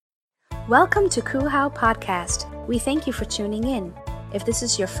Welcome to Kuhau Podcast. We thank you for tuning in. If this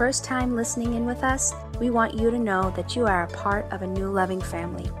is your first time listening in with us, we want you to know that you are a part of a new loving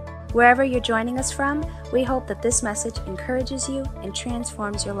family. Wherever you're joining us from, we hope that this message encourages you and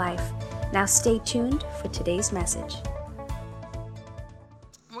transforms your life. Now stay tuned for today's message.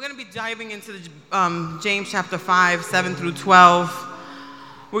 We're going to be diving into James chapter 5, 7 through 12.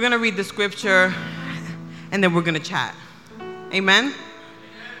 We're going to read the scripture, and then we're going to chat. Amen?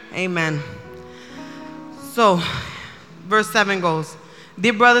 Amen. So, verse 7 goes,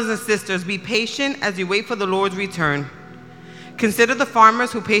 "Dear brothers and sisters, be patient as you wait for the Lord's return. Consider the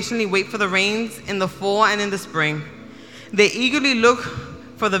farmers who patiently wait for the rains in the fall and in the spring. They eagerly look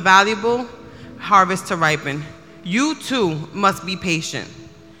for the valuable harvest to ripen. You too must be patient.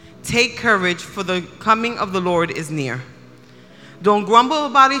 Take courage, for the coming of the Lord is near. Don't grumble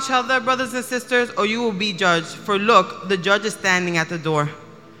about each other, brothers and sisters, or you will be judged. For look, the judge is standing at the door.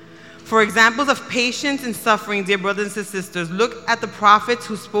 For examples of patience and suffering, dear brothers and sisters, look at the prophets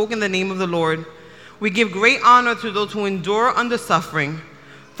who spoke in the name of the Lord. We give great honor to those who endure under suffering.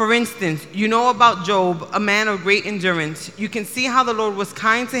 For instance, you know about Job, a man of great endurance. You can see how the Lord was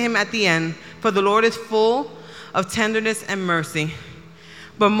kind to him at the end, for the Lord is full of tenderness and mercy.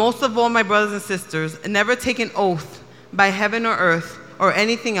 But most of all, my brothers and sisters, never take an oath by heaven or earth or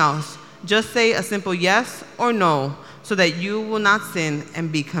anything else. Just say a simple yes or no, so that you will not sin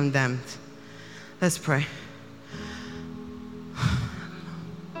and be condemned." Let's pray.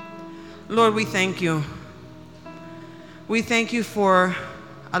 Lord, we thank you. We thank you for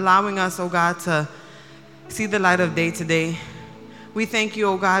allowing us, oh God, to see the light of day today. We thank you,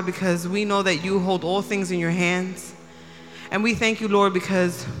 oh God, because we know that you hold all things in your hands. And we thank you, Lord,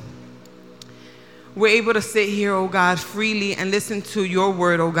 because we're able to sit here, oh God, freely and listen to your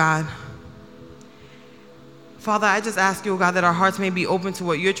word, oh God. Father, I just ask you, oh God, that our hearts may be open to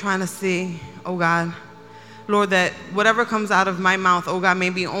what you're trying to say, oh God. Lord, that whatever comes out of my mouth, oh God, may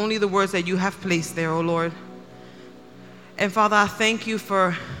be only the words that you have placed there, oh Lord. And Father, I thank you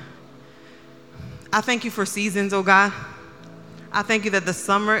for seasons, oh God. I thank you that the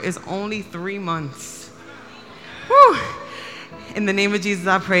summer is only 3 months. Whew. In the name of Jesus,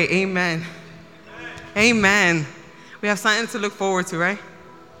 I pray, amen. Amen. We have something to look forward to, right?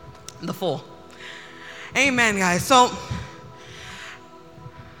 The fall. Amen, guys. So,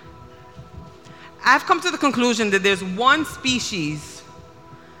 I've come to the conclusion that there's one species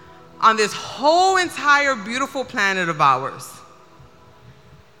on this whole entire beautiful planet of ours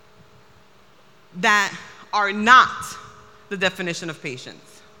that are not the definition of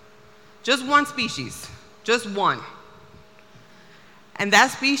patience. Just one species. Just one. And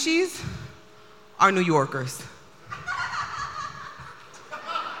that species are New Yorkers.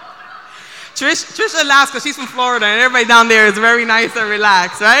 Trisha laughs because she's from Florida and everybody down there is very nice and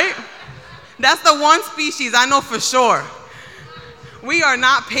relaxed, right? That's the one species I know for sure. We are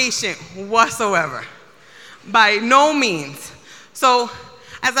not patient whatsoever. By no means. So,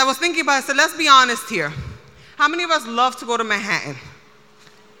 as I was thinking about it, I said, let's be honest here. How many of us love to go to Manhattan?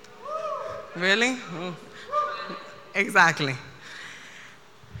 Really? Oh. Exactly.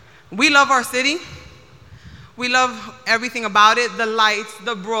 We love our city. We love everything about it, the lights,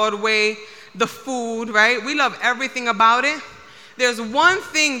 the Broadway, the food, right? We love everything about it. There's one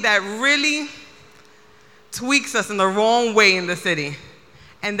thing that really tweaks us in the wrong way in the city,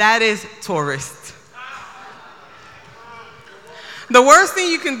 and that is tourists. The worst thing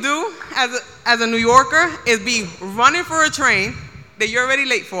you can do as a New Yorker is be running for a train that you're already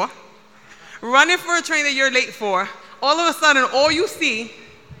late for, running for a train that you're late for. All of a sudden, all you see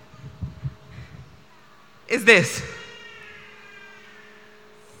is this.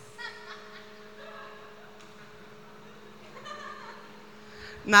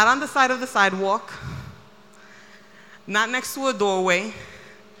 Not on the side of the sidewalk, not next to a doorway,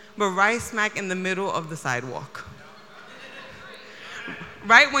 but right smack in the middle of the sidewalk.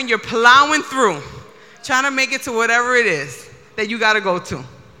 Right when you're plowing through, trying to make it to whatever it is that you got to go to.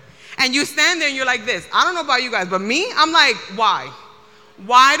 And you stand there and you're like this. I don't know about you guys, but me, I'm like, why?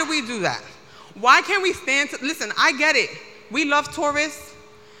 Why do we do that? Why can't we listen, I get it. We love tourists.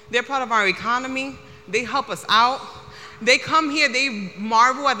 They're part of our economy. They help us out. They come here, they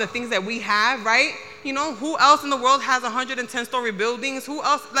marvel at the things that we have, right? You know, who else in the world has 110-story buildings? Who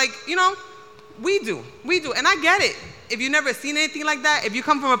else, we do. And I get it. If you've never seen anything like that, if you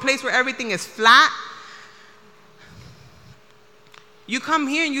come from a place where everything is flat, you come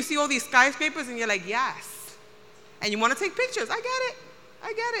here and you see all these skyscrapers and you're like, yes. And you want to take pictures. I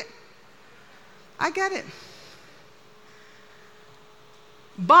get it.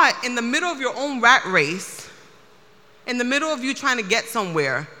 But in the middle of your own rat race, in the middle of you trying to get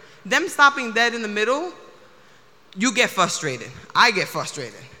somewhere, Them stopping dead in the middle, you get frustrated. I get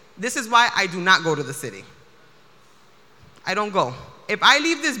frustrated. This is why I do not go to the city. I don't go. If I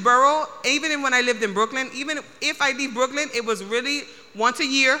leave this borough, even when I lived in Brooklyn, even if I leave Brooklyn, it was really once a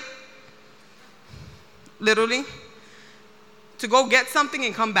year, literally, to go get something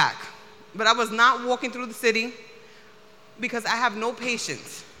and come back. But I was not walking through the city because I have no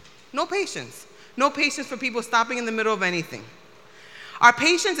patience. No patience. No patience for people stopping in the middle of anything. Our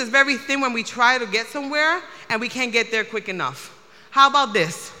patience is very thin when we try to get somewhere and we can't get there quick enough. How about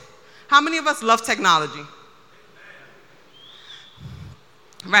this? How many of us love technology?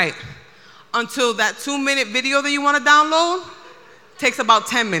 Right. Until that 2-minute video that you want to download takes about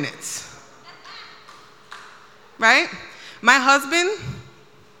 10 minutes. Right? My husband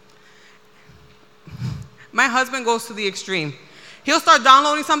goes to the extreme. He'll start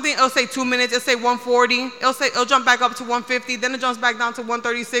downloading something, it'll say 2 minutes, it'll say 140, it'll jump back up to 150, then it jumps back down to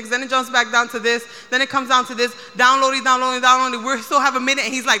 136, then it jumps back down to this, then it comes down to this, downloading. We still have a minute,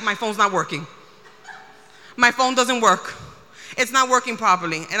 and he's like, my phone's not working. My phone doesn't work. It's not working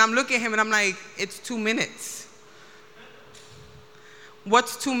properly. And I'm looking at him, and I'm like, it's 2 minutes.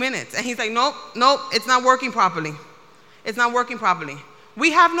 What's 2 minutes? And he's like, nope, it's not working properly. It's not working properly. We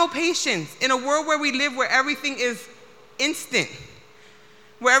have no patience in a world where we live, where everything is instant,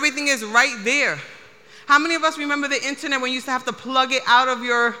 where everything is right there. How many of us remember the internet when you used to have to plug it out of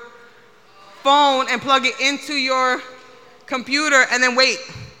your phone and plug it into your computer and then wait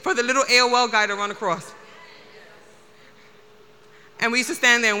for the little AOL guy to run across? And we used to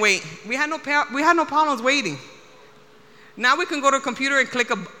stand there and wait. We had no problems waiting. Now we can go to a computer and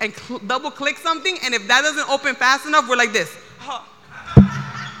double click something, and if that doesn't open fast enough, we're like this.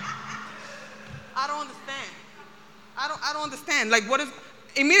 I don't understand. I don't understand. Like, what is...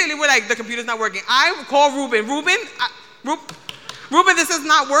 Immediately, we're like, the computer's not working. I call Ruben. Ruben, this is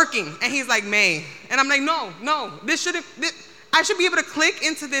not working. And he's like, May. And I'm like, no. I should be able to click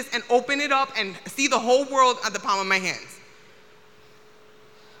into this and open it up and see the whole world at the palm of my hands.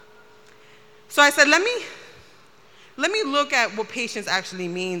 So I said, let me look at what patience actually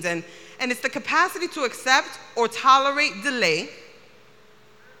means. And it's the capacity to accept or tolerate delay,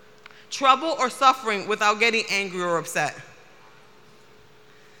 trouble, or suffering without getting angry or upset.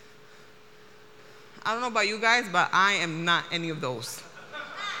 I don't know about you guys, but I am not any of those.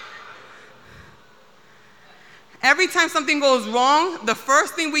 Every time something goes wrong, the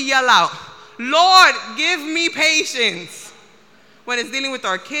first thing we yell out, Lord, give me patience. When it's dealing with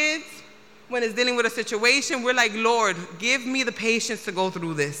our kids, when it's dealing with a situation, we're like, Lord, give me the patience to go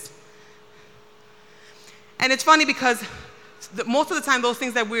through this. And it's funny because most of the time, those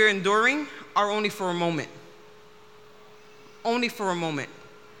things that we're enduring are only for a moment. Only for a moment.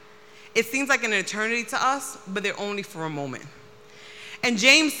 It seems like an eternity to us, but they're only for a moment. And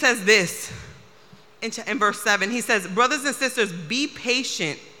James says this in verse 7. He says, brothers and sisters, be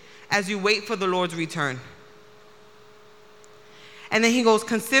patient as you wait for the Lord's return. And then he goes,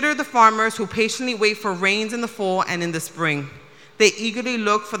 consider the farmers who patiently wait for rains in the fall and in the spring. They eagerly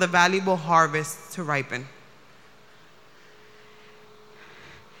look for the valuable harvest to ripen.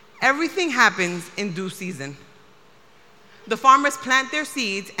 Everything happens in due season. The farmers plant their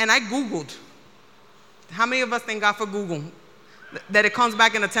seeds, and I Googled. How many of us thank God for Google? That it comes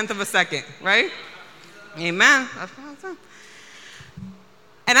back in 1/10 of a second, right? Amen.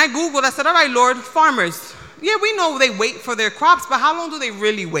 And I Googled, I said, all right, Lord, farmers, yeah, we know they wait for their crops, but how long do they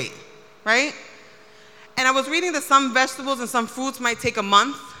really wait, right? And I was reading that some vegetables and some fruits might take a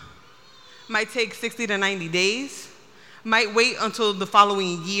month, might take 60 to 90 days, might wait until the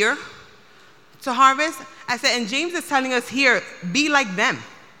following year to harvest. I said, and James is telling us here, be like them.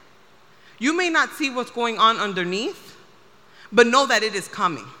 You may not see what's going on underneath, but know that it is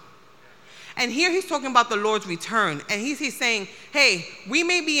coming. And here he's talking about the Lord's return. And he's saying, hey, we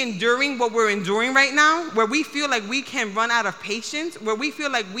may be enduring what we're enduring right now, where we feel like we can run out of patience, where we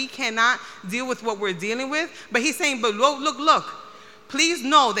feel like we cannot deal with what we're dealing with. But he's saying, but look. Please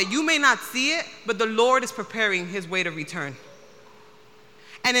know that you may not see it, but the Lord is preparing his way to return.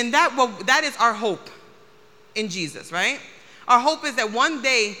 And in that, well, that is our hope in Jesus, right? Our hope is that one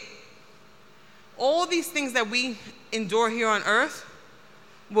day, all these things that we endure here on earth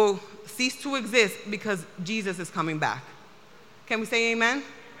will cease to exist because Jesus is coming back. Can we say amen?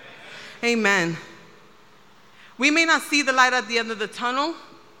 Amen. We may not see the light at the end of the tunnel,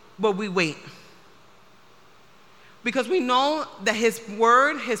 but we wait. Because we know that his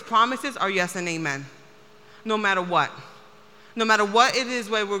word, his promises are yes and amen. No matter what. No matter what it is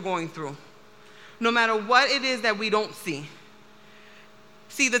that we're going through. No matter what it is that we don't see.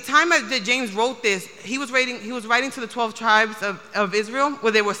 See, the time that James wrote this, he was writing to the 12 tribes of Israel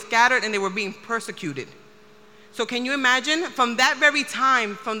where they were scattered and they were being persecuted. So can you imagine, from that very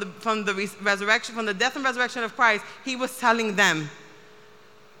time, from the resurrection, from the death and resurrection of Christ, he was telling them,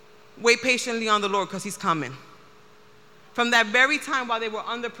 wait patiently on the Lord because he's coming. From that very time while they were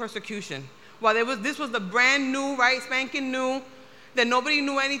under persecution, while this was the brand new, right, spanking new, that nobody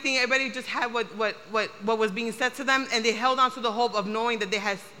knew anything, everybody just had what was being said to them, and they held on to the hope of knowing that they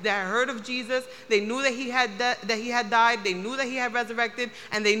had heard of Jesus, they knew that he had died, they knew that he had resurrected,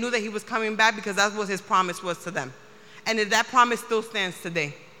 and they knew that he was coming back because that was his promise was to them. And that promise still stands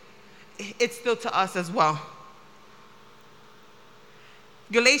today. It's still to us as well.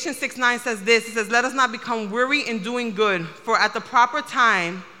 Galatians 6:9 says this, it says, let us not become weary in doing good, for at the proper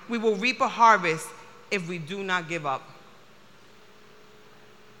time we will reap a harvest if we do not give up.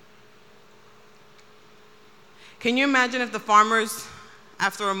 Can you imagine if the farmers,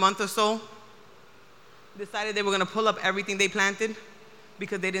 after a month or so, decided they were going to pull up everything they planted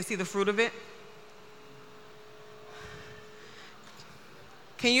because they didn't see the fruit of it?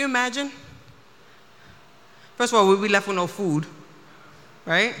 Can you imagine? First of all, we'd be left with no food,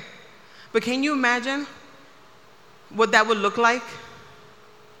 right? But can you imagine what that would look like?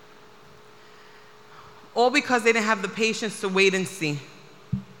 All because they didn't have the patience to wait and see.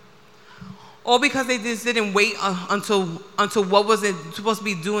 All because they just didn't wait until what was it supposed to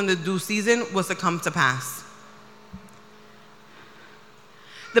be due in the due season was to come to pass.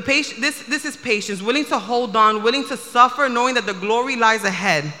 This is patience, willing to hold on, willing to suffer, knowing that the glory lies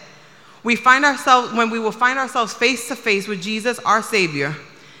ahead. When we will find ourselves face to face with Jesus, our Savior.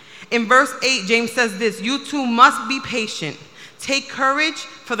 In verse 8, James says this, you too must be patient. Take courage,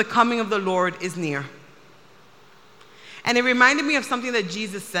 for the coming of the Lord is near. And it reminded me of something that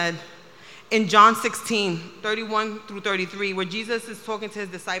Jesus said in John 16:31-33, where Jesus is talking to his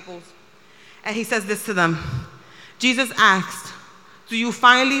disciples. And he says this to them. Jesus asked, do you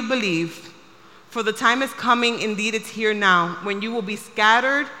finally believe? For the time is coming, indeed it's here now, when you will be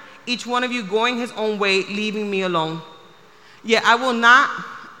scattered, each one of you going his own way, leaving me alone. Yet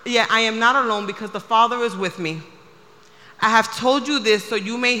I am not alone, because the Father is with me. I have told you this so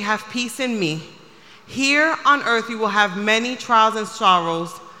you may have peace in me. Here on earth you will have many trials and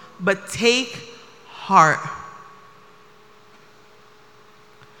sorrows, but take heart.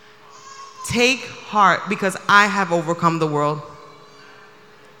 Take heart, because I have overcome the world.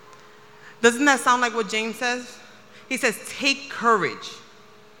 Doesn't that sound like what James says? He says, take courage.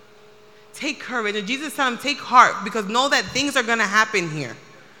 Take courage. And Jesus said, take heart, because know that things are going to happen here.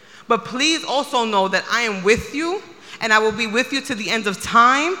 But please also know that I am with you, and I will be with you to the end of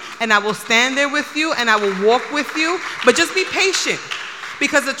time, and I will stand there with you, and I will walk with you. But just be patient.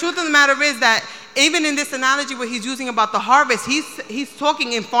 Because the truth of the matter is that even in this analogy where he's using about the harvest, he's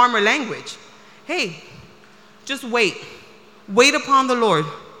talking in farmer language. Hey, just wait. Wait upon the Lord.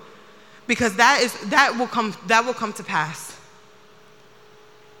 Because that will come to pass.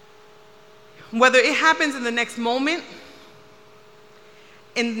 Whether it happens in the next moment,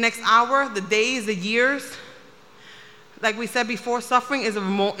 in the next hour, the days, the years, like we said before, suffering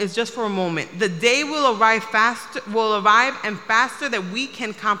is just for a moment. The day will arrive and faster that we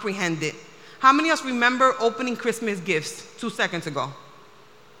can comprehend it. How many of us remember opening Christmas gifts 2 seconds ago?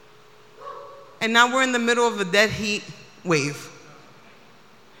 And now we're in the middle of a dead heat wave.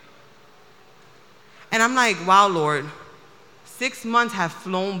 And I'm like, wow, Lord, 6 months have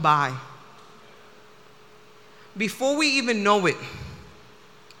flown by. Before we even know it.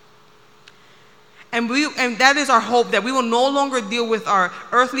 And that is our hope, that we will no longer deal with our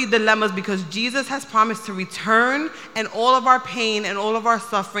earthly dilemmas, because Jesus has promised to return, and all of our pain and all of our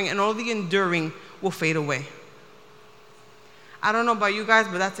suffering and all of the enduring will fade away. I don't know about you guys,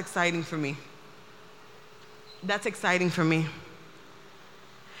 but that's exciting for me. That's exciting for me.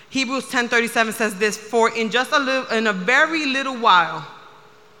 Hebrews 10:37 says this, for in a very little while,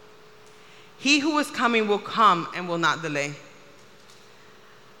 he who is coming will come and will not delay.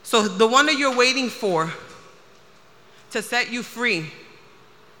 So the one that you're waiting for to set you free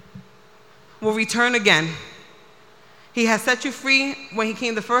will return again. He has set you free when he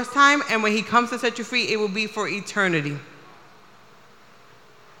came the first time, and when he comes to set you free, it will be for eternity.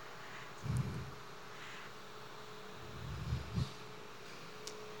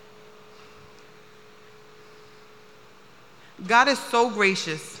 God is so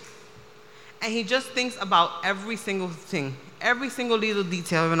gracious, and he just thinks about every single thing, every single little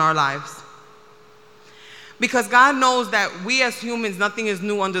detail in our lives. Because God knows that we as humans, nothing is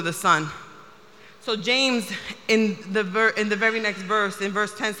new under the sun. So James, in the very next verse, in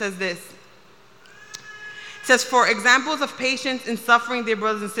verse 10, says this. It says, for examples of patience in suffering, dear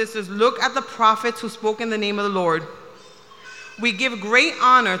brothers and sisters, look at the prophets who spoke in the name of the Lord. We give great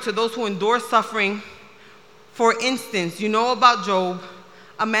honor to those who endure suffering. For instance, you know about Job,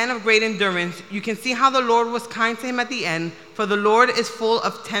 a man of great endurance. You can see how the Lord was kind to him at the end, for the Lord is full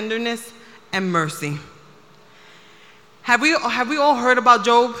of tenderness and mercy. Have we all heard about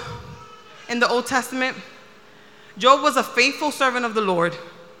Job in the Old Testament? Job was a faithful servant of the Lord,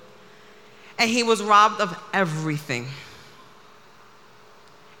 and he was robbed of everything.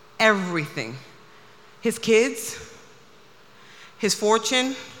 Everything. His kids, his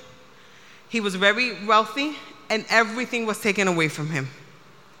fortune. He was very wealthy, and everything was taken away from him.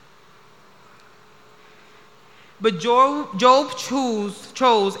 But Job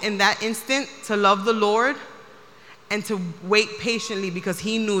chose in that instant to love the Lord and to wait patiently because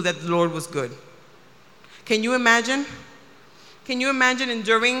he knew that the Lord was good. Can you imagine? Can you imagine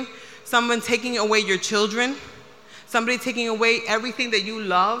enduring someone taking away your children, somebody taking away everything that you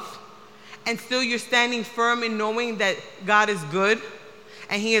love, and still you're standing firm in knowing that God is good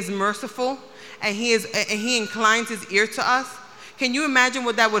and he is merciful and he inclines his ear to us? Can you imagine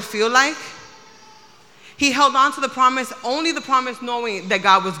what that would feel like? He held on to the promise, only the promise, knowing that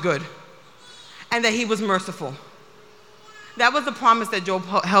God was good and that he was merciful. That was the promise that Job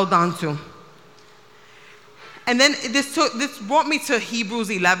held on to. And then this brought me to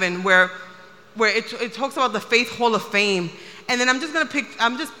Hebrews 11, where it talks about the Faith Hall of Fame. And then I'm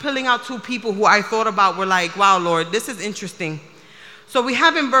just pulling out two people who I thought about were like, wow, Lord, this is interesting. So we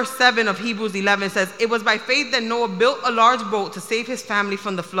have in verse 7 of Hebrews 11, it says, it was by faith that Noah built a large boat to save his family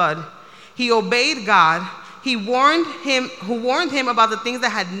from the flood. He obeyed God. Who warned him about the things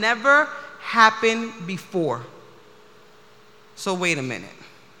that had never happened before. So wait a minute.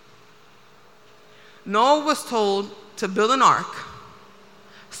 Noah was told to build an ark,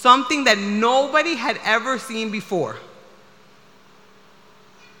 something that nobody had ever seen before.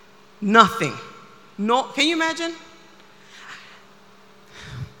 Nothing. No, can you imagine?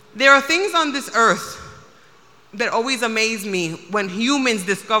 There are things on this earth that always amaze me when humans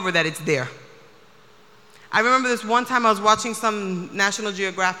discover that it's there. I remember this one time I was watching some National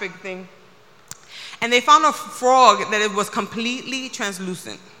Geographic thing, and they found a frog that it was completely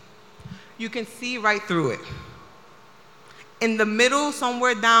translucent. You can see right through it. In the middle,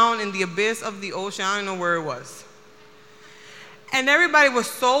 somewhere down in the abyss of the ocean, I don't know where it was. And everybody was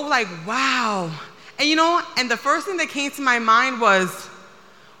so like, wow. And the first thing that came to my mind was,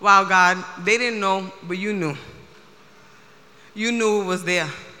 wow, God, they didn't know, but you knew. You knew it was there.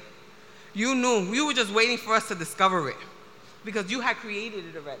 You knew. You were just waiting for us to discover it because you had created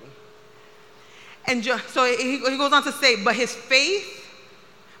it already. And so he goes on to say, by his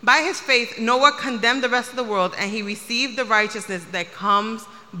faith, Noah condemned the rest of the world, and he received the righteousness that comes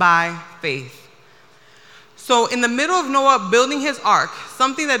by faith. So in the middle of Noah building his ark,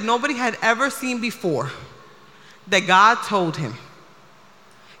 something that nobody had ever seen before, that God told him.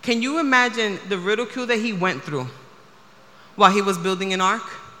 Can you imagine the ridicule that he went through while he was building an ark?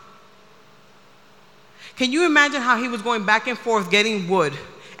 Can you imagine how he was going back and forth getting wood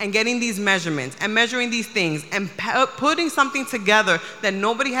and getting these measurements and measuring these things and putting something together that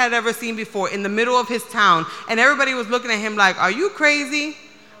nobody had ever seen before in the middle of his town, and everybody was looking at him like, are you crazy?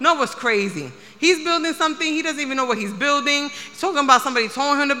 Noah's crazy. He's building something, he doesn't even know what he's building. He's talking about somebody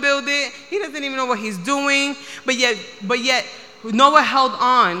told him to build it. He doesn't even know what he's doing. But yet Noah held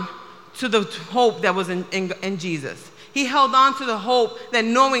on to the hope that was in Jesus. He held on to the hope that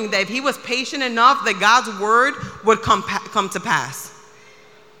knowing that if he was patient enough, that God's word would come to pass.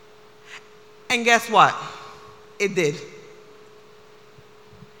 And guess what? It did.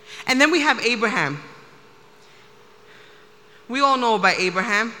 And then we have Abraham. We all know about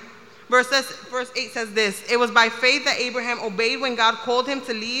Abraham. Verse 8 says this, it was by faith that Abraham obeyed when God called him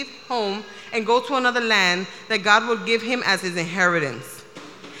to leave home and go to another land that God would give him as his inheritance.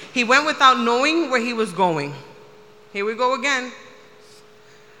 He went without knowing where he was going. Here we go again.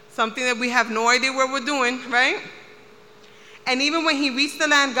 Something that we have no idea where we're doing, right? And even when he reached the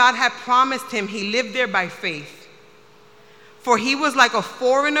land God had promised him, he lived there by faith. For he was like a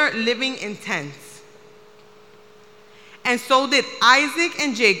foreigner living in tents. And so did Isaac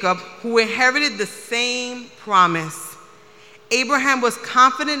and Jacob, who inherited the same promise. Abraham was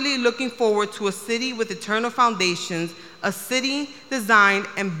confidently looking forward to a city with eternal foundations, a city designed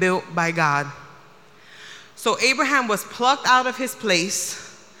and built by God. So Abraham was plucked out of his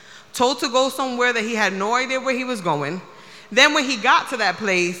place, told to go somewhere that he had no idea where he was going. Then when he got to that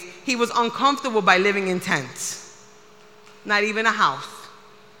place, he was uncomfortable by living in tents. Not even a house,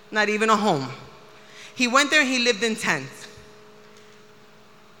 not even a home. He went there and he lived in tents.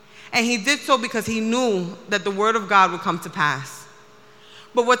 And he did so because he knew that the word of God would come to pass.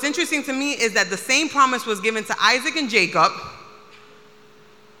 But what's interesting to me is that the same promise was given to Isaac and Jacob,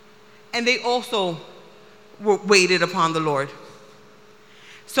 and they also waited upon the Lord.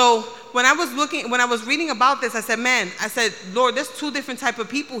 So when I was reading about this, I said, Lord, there's two different type of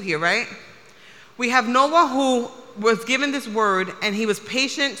people here, right? We have Noah, who was given this word, and he was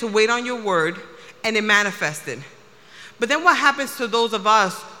patient to wait on your word, and it manifested. But then what happens to those of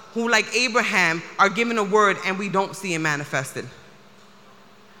us who, like Abraham, are given a word and we don't see it manifested?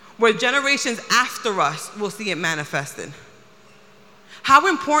 Where generations after us will see it manifested. How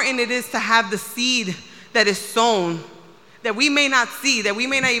important it is to have the seed that is sown, that we may not see, that we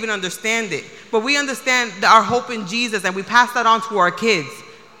may not even understand it, but we understand our hope in Jesus, and we pass that on to our kids,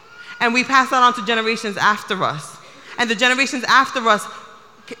 and we pass that on to generations after us, and the generations after us,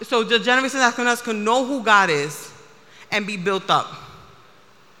 so the generations after us can know who God is and be built up.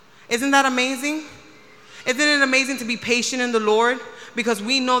 Isn't that amazing? Isn't it amazing to be patient in the Lord, because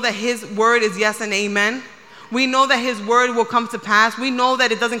we know that his word is yes and amen? We know that his word will come to pass. We know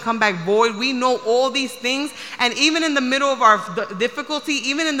that it doesn't come back void. We know all these things. And even in the middle of our difficulty,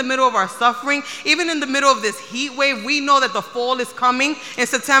 even in the middle of our suffering, even in the middle of this heat wave, we know that the fall is coming in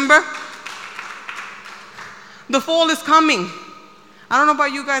September. The fall is coming. I don't know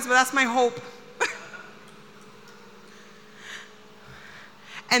about you guys, but that's my hope.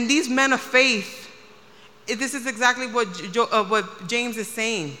 And these men of faith, this is exactly what James is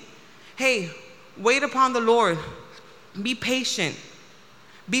saying. Hey, wait upon the Lord. Be patient.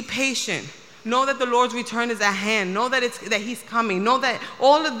 Be patient. Know that the Lord's return is at hand. Know that he's coming. Know that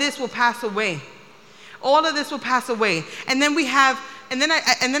all of this will pass away. All of this will pass away. And then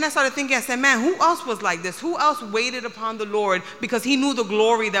I started thinking, I said, man, who else was like this? Who else waited upon the Lord because he knew the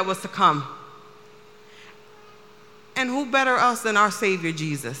glory that was to come? And who better else than our Savior,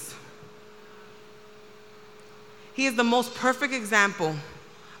 Jesus? He is the most perfect example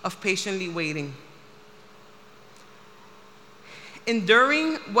of patiently waiting.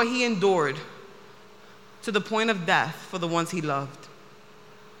 Enduring what he endured to the point of death for the ones he loved.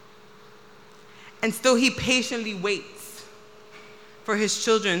 And still he patiently waits for his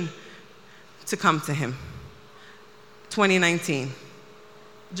children to come to him. 2019,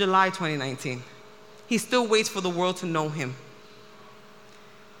 July 2019. He still waits for the world to know him.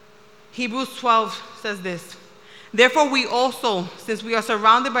 Hebrews 12 says this: therefore we also, since we are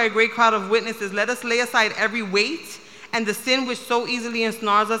surrounded by a great crowd of witnesses, let us lay aside every weight and the sin which so easily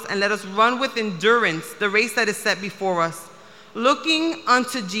ensnares us, and let us run with endurance the race that is set before us, looking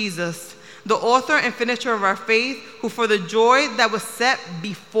unto Jesus, the author and finisher of our faith, who for the joy that was set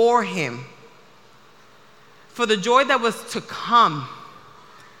before him, for the joy that was to come,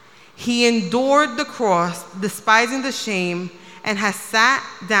 he endured the cross, despising the shame, and has sat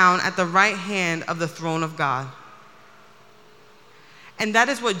down at the right hand of the throne of God. And that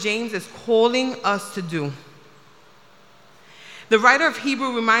is what James is calling us to do. The writer of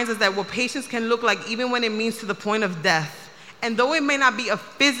Hebrew reminds us that what patience can look like, even when it means to the point of death. And though it may not be a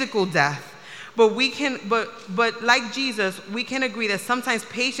physical death, but like Jesus, we can agree that sometimes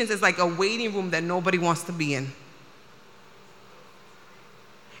patience is like a waiting room that nobody wants to be in.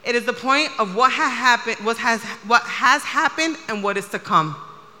 It is the point of what has happened and what is to come.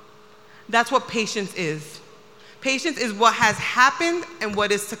 That's what patience is. Patience is what has happened and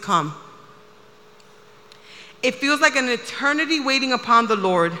what is to come. It feels like an eternity waiting upon the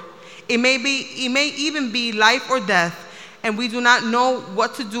Lord. It may even be life or death, and we do not know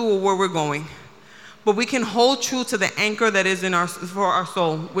what to do or where we're going. But we can hold true to the anchor that is for our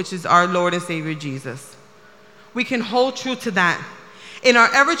soul, which is our Lord and Savior Jesus. We can hold true to that. In our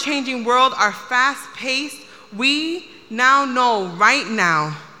ever-changing world, our fast-paced, we now know right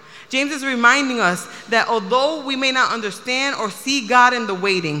now, James is reminding us that although we may not understand or see God in the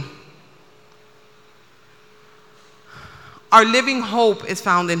waiting, our living hope is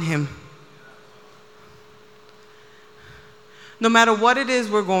found in him. No matter what it is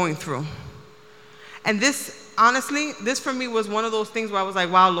we're going through. And this, honestly, this for me was one of those things where I was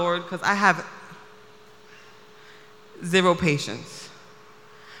like, wow, Lord, because I have zero patience.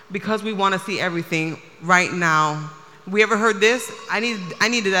 Because we want to see everything right now. We ever heard this? I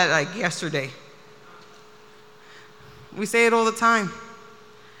needed that like yesterday. We say it all the time.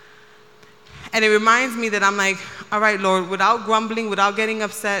 And it reminds me that I'm like, all right, Lord, without grumbling, without getting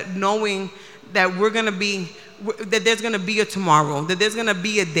upset, knowing that that there's going to be a tomorrow, that there's going to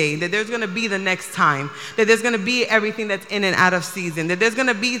be a day, that there's going to be the next time, that there's going to be everything that's in and out of season, that there's going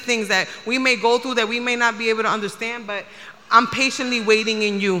to be things that we may go through that we may not be able to understand, but I'm patiently waiting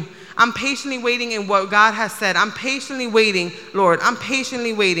in you. I'm patiently waiting in what God has said. I'm patiently waiting, Lord. I'm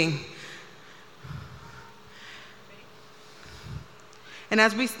patiently waiting. And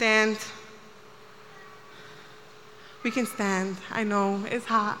as we stand, we can stand. I know, it's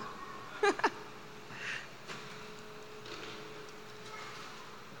hot.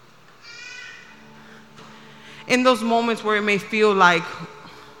 In those moments where it may feel like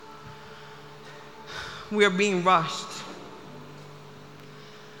we are being rushed.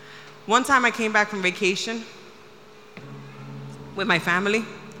 One time I came back from vacation with my family.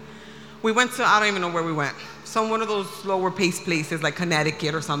 We went to, I don't even know where we went. One of those slower paced places like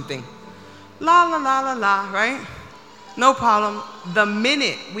Connecticut or something. La, la, la, la, la, right? No problem. The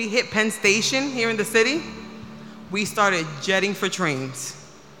minute we hit Penn Station here in the city, we started jetting for trains.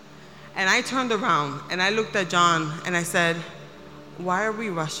 And I turned around and I looked at John and I said, why are we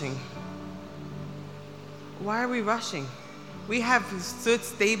rushing? Why are we rushing? We have stood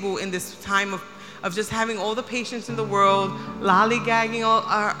stable in this time of just having all the patience in the world, lollygagging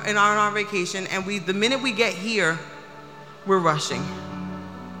in our vacation, and the minute we get here, we're rushing.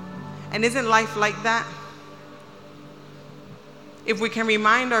 And isn't life like that? If we can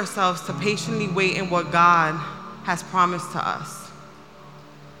remind ourselves to patiently wait in what God has promised to us.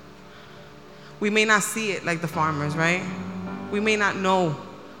 We may not see it like the farmers, right? We may not know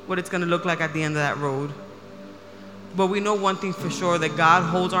what it's going to look like at the end of that road. But we know one thing for sure, that God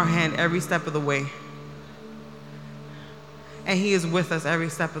holds our hand every step of the way. And He is with us every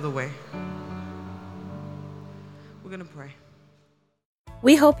step of the way. We're going to pray.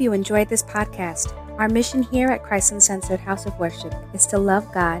 We hope you enjoyed this podcast. Our mission here at Christ Uncensored House of Worship is to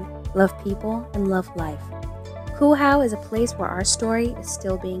love God, love people, and love life. Cool How is a place where our story is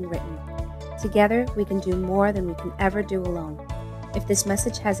still being written. Together, we can do more than we can ever do alone. If this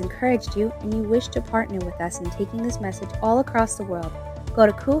message has encouraged you and you wish to partner with us in taking this message all across the world, go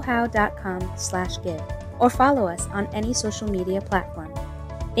to coolhow.com/give or follow us on any social media platform.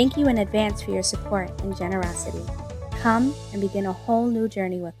 Thank you in advance for your support and generosity. Come and begin a whole new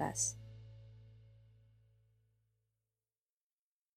journey with us.